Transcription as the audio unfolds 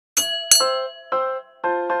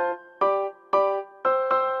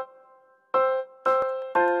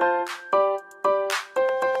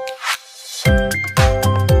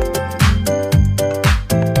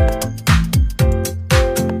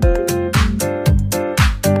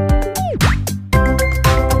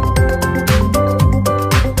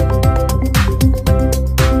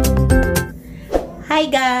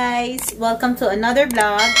welcome to another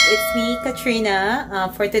vlog. It's me, Katrina.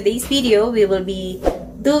 For today's video, we will be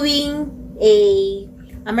doing a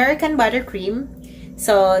American buttercream.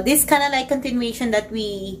 So this kind of like continuation that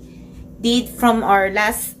we did from our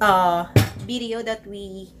last video that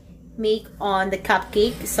we make on the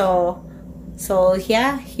cupcake. So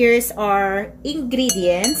yeah, here's our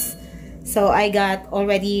ingredients. So I got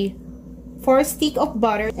already 4 sticks of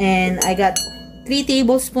butter, and I got 3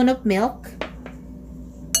 tablespoons of milk,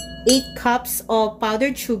 8 cups of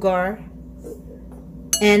powdered sugar,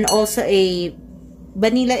 and also a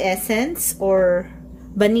vanilla essence or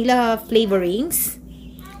vanilla flavorings,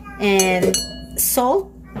 and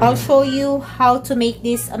salt. I'll show you how to make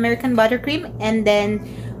this American buttercream, and then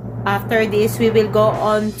after this we will go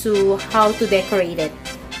on to how to decorate it.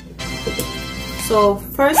 So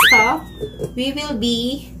first off, we will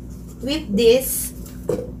be with this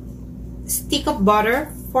stick of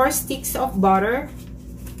butter, 4 sticks of butter.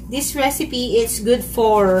 This recipe is good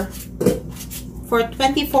for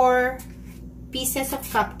 24 pieces of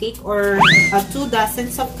cupcake, or 2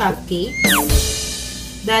 dozens of cupcakes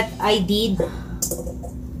that I did.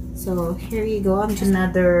 So here you go.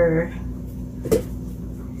 Another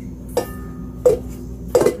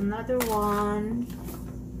one,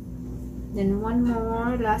 then one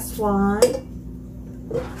more, last one.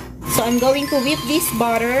 So I'm going to whip this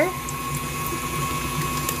butter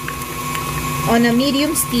on a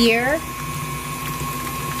medium stir.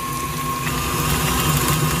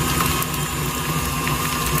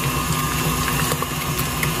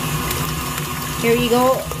 Here you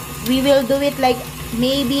go. We will do it like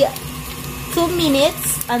maybe 2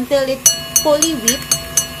 minutes until it's fully whipped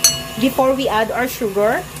before we add our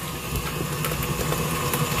sugar.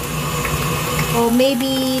 Or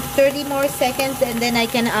maybe 30 more seconds, and then I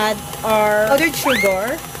can add our powdered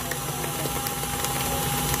sugar.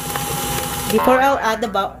 Before I'll add the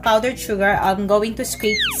powdered sugar, I'm going to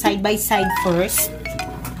scrape side by side first.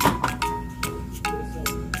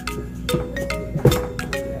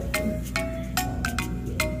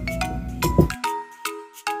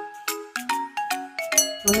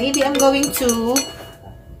 So maybe I'm going to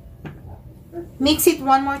mix it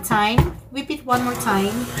one more time, whip it one more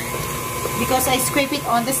time, because I scrape it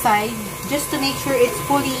on the side just to make sure it's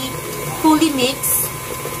fully mixed.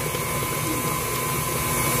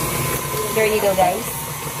 There you go, guys.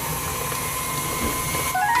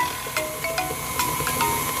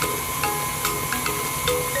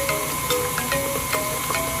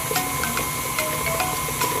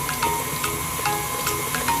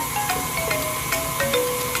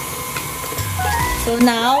 So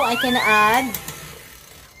now I can add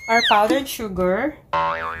our powdered sugar.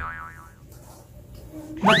 But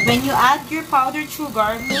when you add your powdered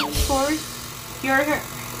sugar, make sure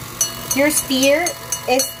your stir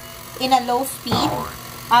is in a low speed.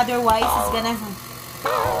 Otherwise,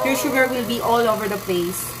 your sugar will be all over the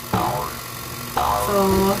place.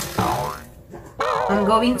 So I'm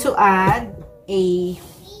going to add a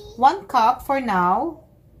 1 cup for now.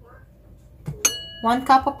 1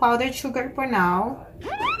 cup of powdered sugar for now.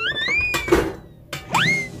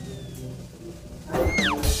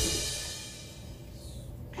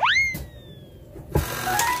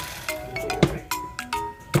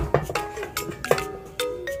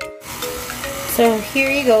 So here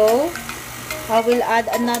you go. I will add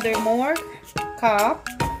another more cup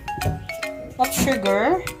of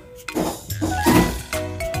sugar.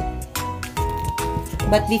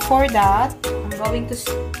 But before that, I'm going to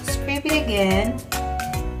scrape it again.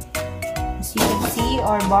 As you can see,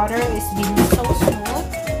 our butter is being so smooth.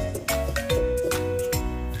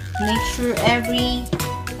 Make sure every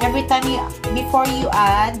time before you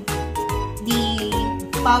add the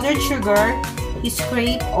powdered sugar, you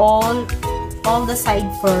scrape all the side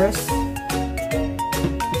first.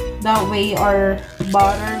 That way our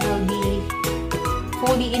butter will be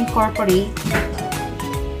fully incorporated.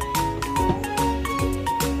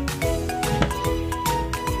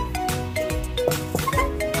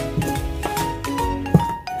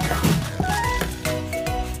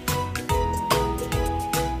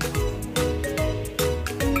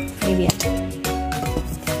 Maybe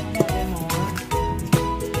another more.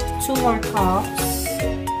 2 more cups.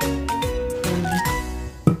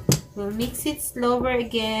 We'll mix it slower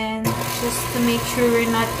again, just to make sure we're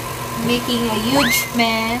not making a huge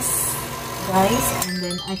mess, guys. And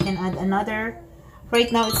then I can add another.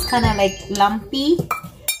 Right now it's kind of like lumpy,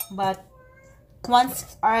 but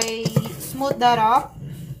once I smooth that up,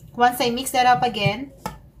 once I mix that up again,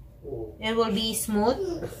 it will be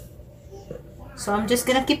smooth. So I'm just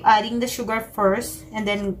gonna keep adding the sugar first, and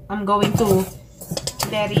then I'm going to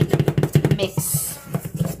let it mix.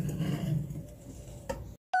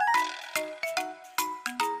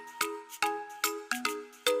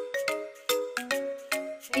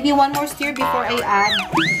 Maybe one more stir before I add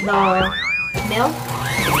the milk.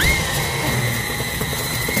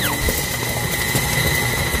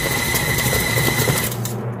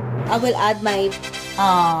 I will add my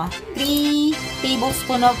 3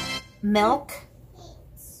 tablespoons of milk.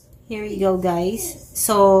 Here you go, guys.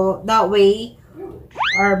 So that way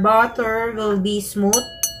our butter will be smooth.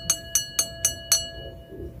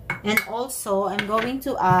 And also I'm going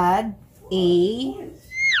to add a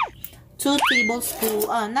 2 tablespoons,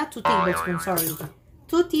 not 2 tablespoons, sorry,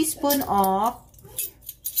 2 teaspoons of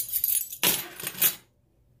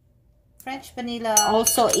French vanilla.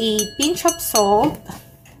 Also a pinch of salt.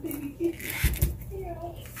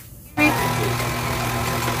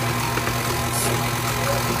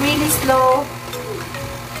 Really slow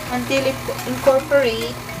until it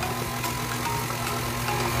incorporates.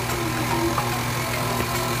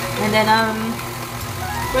 And then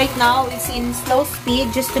right now it's in slow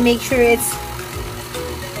speed just to make sure it's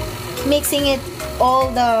mixing it all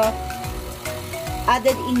the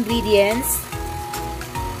added ingredients.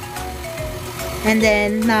 And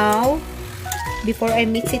then now, before I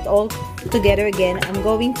mix it all together again, I'm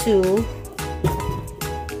going to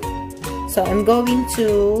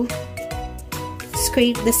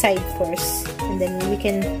scrape the side first, and then we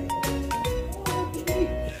can,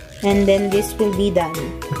 and then this will be done.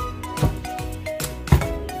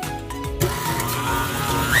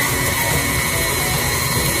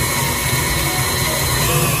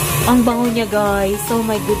 Ang bango niya, guys. Oh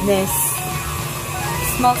my goodness. It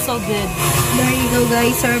smells so good. There you go,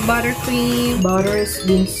 guys. Our buttercream. Butter is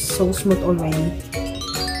being so smooth already.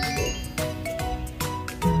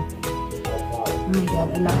 Oh my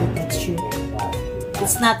god, I love the texture.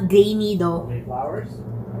 It's not grainy though.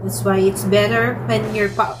 That's why it's better when your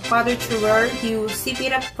powdered sugar, you sip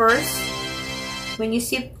it up first. When you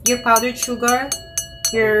sip your powdered sugar,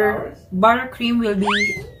 your buttercream will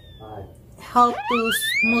be help to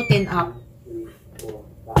smoothen up.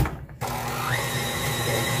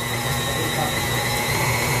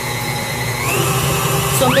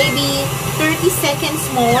 So maybe 30 seconds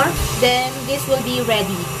more, then this will be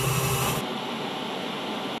ready.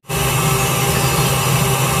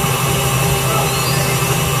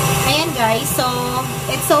 Ayan guys, so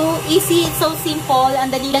it's so easy, it's so simple,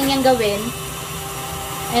 ang dali lang niyang gawin.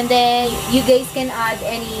 And then you guys can add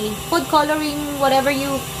any food coloring, whatever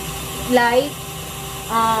you like,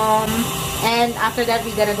 and after that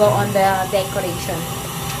we're gonna go on the decoration.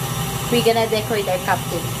 We're gonna decorate our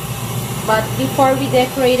cupcake, but before we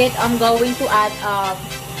decorate it, I'm going to add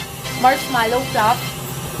marshmallow fluff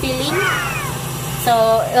filling,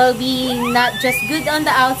 so it'll be not just good on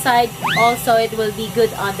the outside, also it will be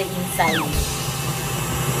good on the inside.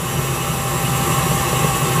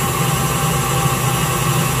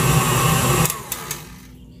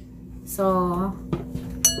 So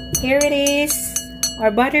here it is.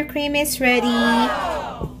 Our buttercream is ready.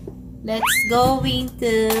 Let's going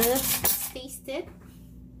to taste it.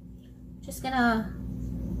 Just gonna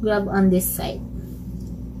grab on this side.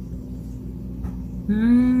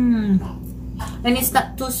 And it's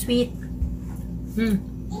not too sweet.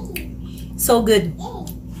 So good.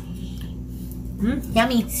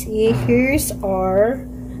 Yummy. See, here's our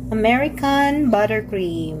American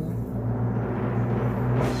buttercream.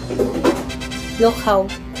 Look how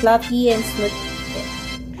fluffy and smooth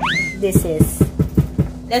this is.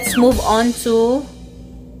 Let's move on to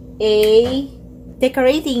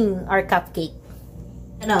decorating our cupcake.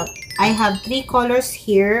 Now, I have 3 colors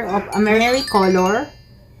here of American color.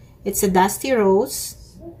 It's a dusty rose,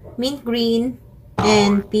 mint green,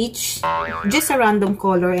 and peach. Just a random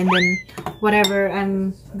color, and then whatever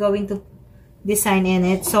I'm going to design in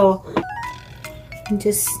it. So I'm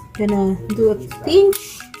just gonna do a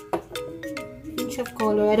pinch of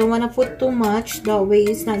color. I don't want to put too much, that way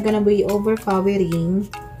it's not gonna be overpowering.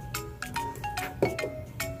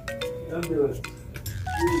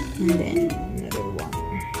 And then another one.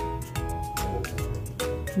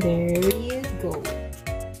 There you go.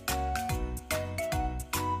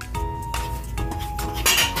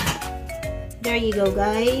 There you go,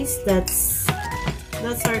 guys. That's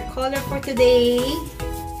our color for today.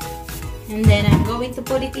 And then I'm going to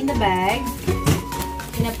put it in the bag,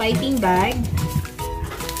 in a piping bag.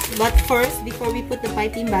 But first, before we put the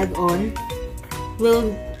piping bag on,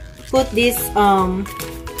 we'll put this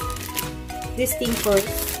thing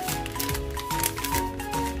first.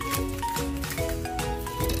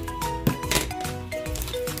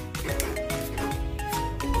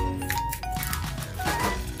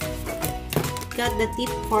 Got the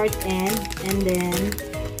tip part end, and then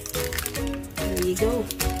there you go.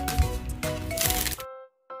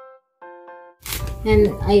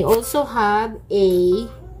 And I also have a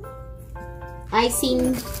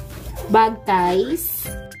icing bag ties.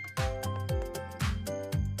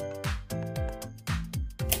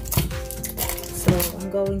 So I'm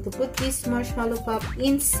going to put this marshmallow pop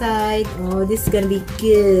inside. Oh, this is gonna be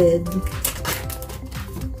good.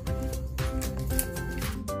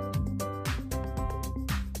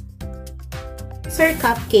 Sir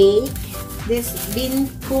cupcake. This been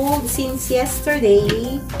cooled since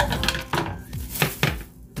yesterday.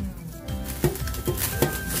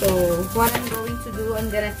 So what I'm going to do, I'm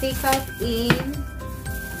gonna take out in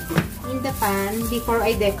the pan before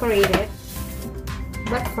I decorate it.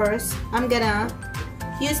 But first, I'm gonna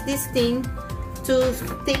use this thing to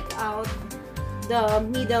take out the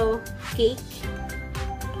middle cake.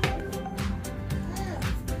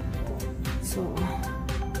 So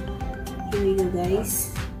here we go, guys.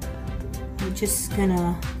 I'm just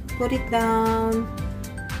gonna put it down.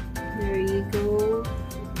 There you go.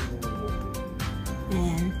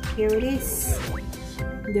 And here it is.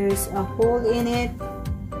 There's a hole in it.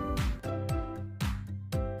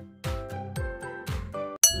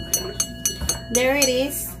 There it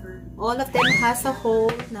is. All of them has a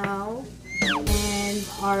hole now. And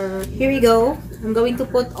here we go. I'm going to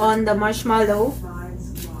put on the marshmallow.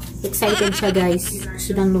 Excited siya, guys.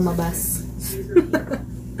 Gusto nang lumabas.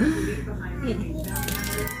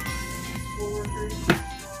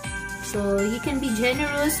 So you can be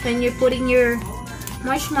generous when you're putting your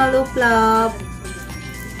marshmallow plop,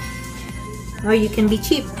 or you can be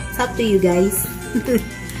cheap. It's up to you, guys.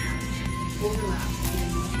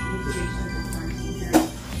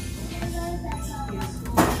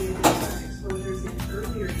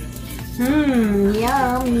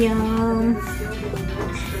 Yum, yum.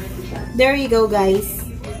 There you go, guys.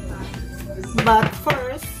 But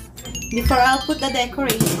first, before I'll put the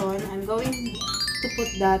decoration, I'm going to put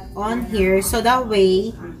that on here, so that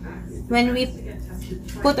way when we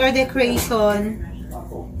put our decoration,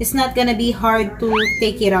 it's not gonna be hard to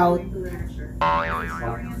take it out.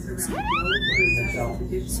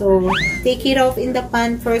 So take it off in the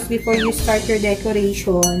pan first before you start your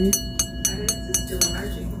decoration.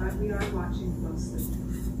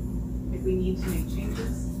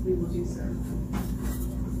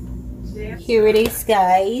 Here it is,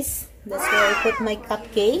 guys. That's where I put my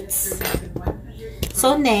cupcakes.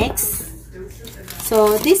 So next,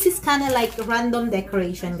 so this is kind of like random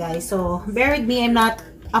decoration, guys. So bear with me, I'm not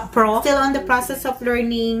a pro. Still on the process of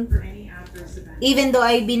learning. Even though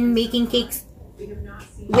I've been making cakes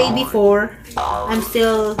way before, I'm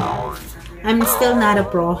still not a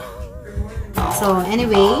pro. So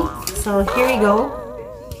anyway, so here we go.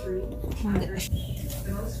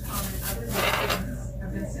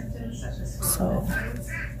 So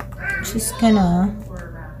just gonna.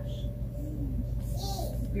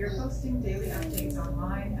 We are posting daily updates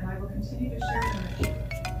online, and I will continue to share them with you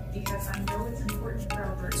because I know it's important for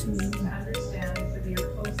Albertans to understand that we are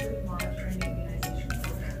closely monitoring the immunization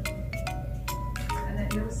program and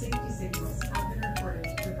that no safety signals have been reported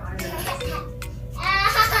to provide a vaccine.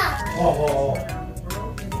 Around the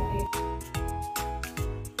world indicate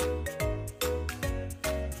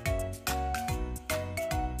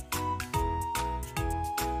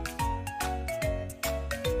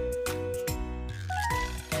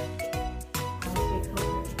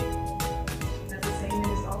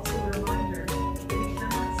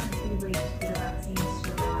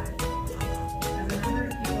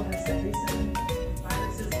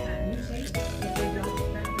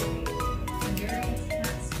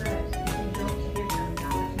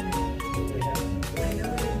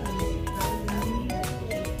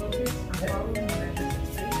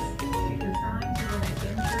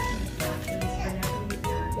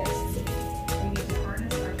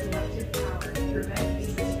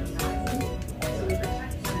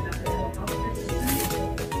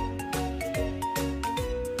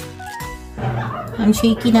I'm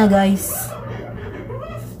shaky na, guys.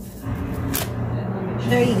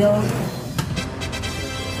 There you go.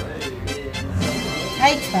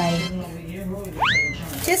 I tried.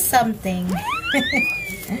 Just something.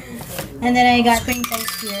 And then I got sprinkles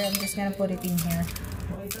here. I'm just gonna put it in here.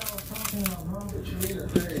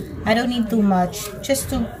 I don't need too much.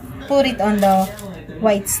 Just to put it on the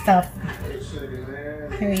white stuff.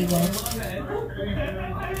 Here you go.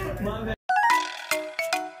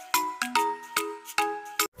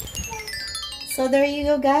 So there you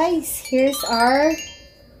go, guys. Here's our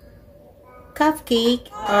cupcake,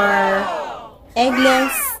 our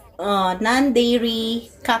eggless, non-dairy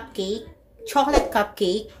cupcake, chocolate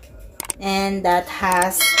cupcake, and that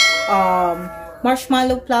has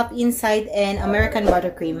marshmallow plop inside and American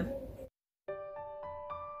buttercream.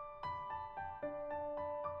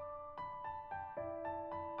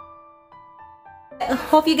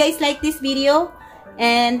 hope you guys like this video,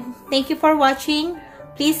 and thank you for watching.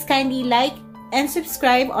 Please kindly like and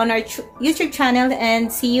subscribe on our YouTube channel,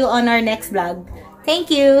 and see you on our next vlog.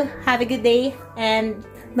 Thank you. Have a good day, and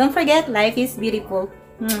don't forget, life is beautiful.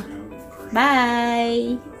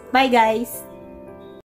 Bye. Bye, guys.